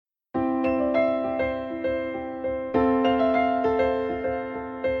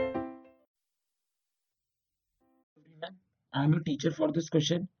I am your teacher for this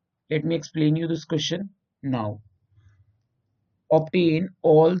question. Let me explain you this question now. Obtain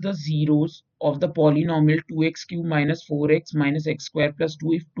all the zeros of the polynomial 2x³ minus 4x minus x square plus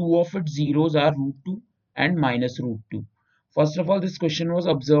 2 if two of its zeros are root 2 and minus root 2. First of all, this question was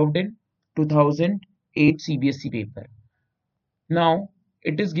observed in 2008 CBSE paper. Now,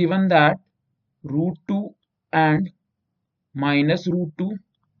 it is given that root 2 and minus root 2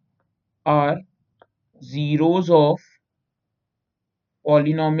 are zeros of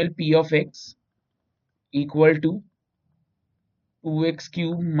polynomial p of x equal to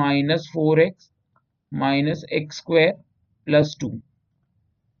 2x³ minus 4x minus x square plus 2.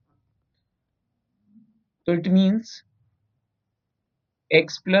 So it means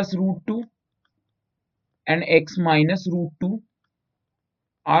x plus root 2 and x minus root 2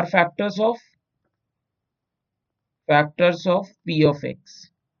 are factors of p of x.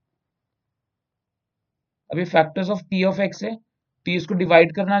 अभी factors of p of x है तो इसको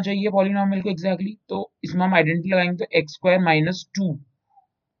divide करना चाहिए polynomial को exactly, तो इसमें हम आइडेंटिटी लगाएंगे तो एक्स स्क्वायर माइनस 2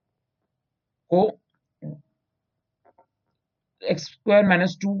 को x square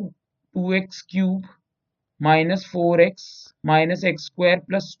minus 2 2x³ minus 4x minus x square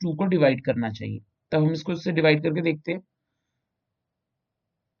plus 2 को डिवाइड करना चाहिए। तब हम इसको इससे डिवाइड करके देखते हैं।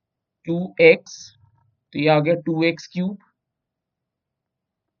 2x तो ये आ गया 2x³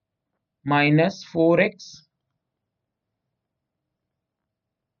 माइनस 4x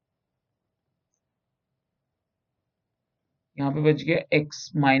यहाँ पे बच गया x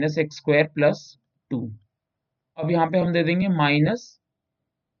minus x square plus 2। अब यहाँ पे हम दे देंगे माइनस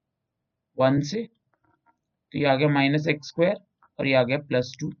 1 से, तो ये आ गया माइनस एक्स स्क्वायर और ये आ गया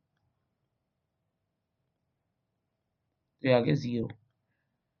प्लस 2, तो ये आ गया 0।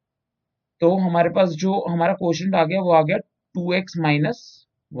 तो हमारे पास जो हमारा क्वोशिएंट आ गया वो आ गया 2x माइनस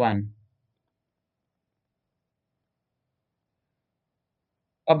 1।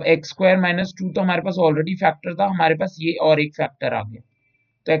 अब एक्स स्क्वायर माइनस 2 तो हमारे पास ऑलरेडी फैक्टर था, हमारे पास ये और एक फैक्टर आ गया,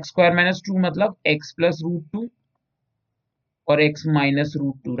 तो एक्स स्क्वायर माइनस 2 मतलब x प्लस रूट 2 और x माइनस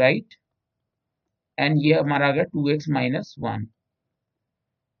रूट 2, राइट। एंड ये हमारा आ गया 2x माइनस 1।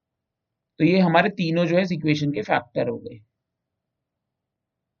 तो ये हमारे तीनों जो है इस इक्वेशन के फैक्टर हो गए।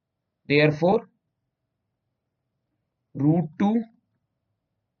 Therefore root 2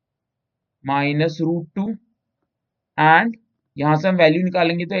 minus root 2 and यहां से हम वैल्यू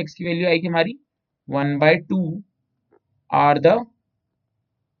निकालेंगे तो x की वैल्यू आएगी हमारी 1/2 are the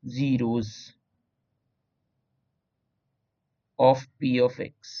zeros of p of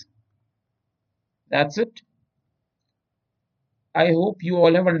x. That's it. I hope you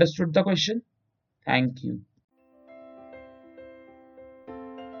all have understood the question. Thank you.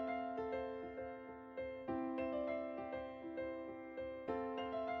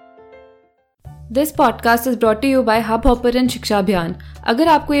 This podcast is brought to you by hub hopper and Shiksha अभियान। अगर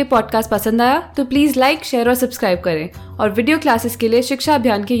आपको ये podcast पसंद आया तो please like, share और subscribe करें और वीडियो क्लासेस के लिए शिक्षा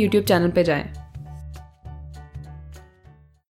अभियान के यूट्यूब चैनल पर जाएं।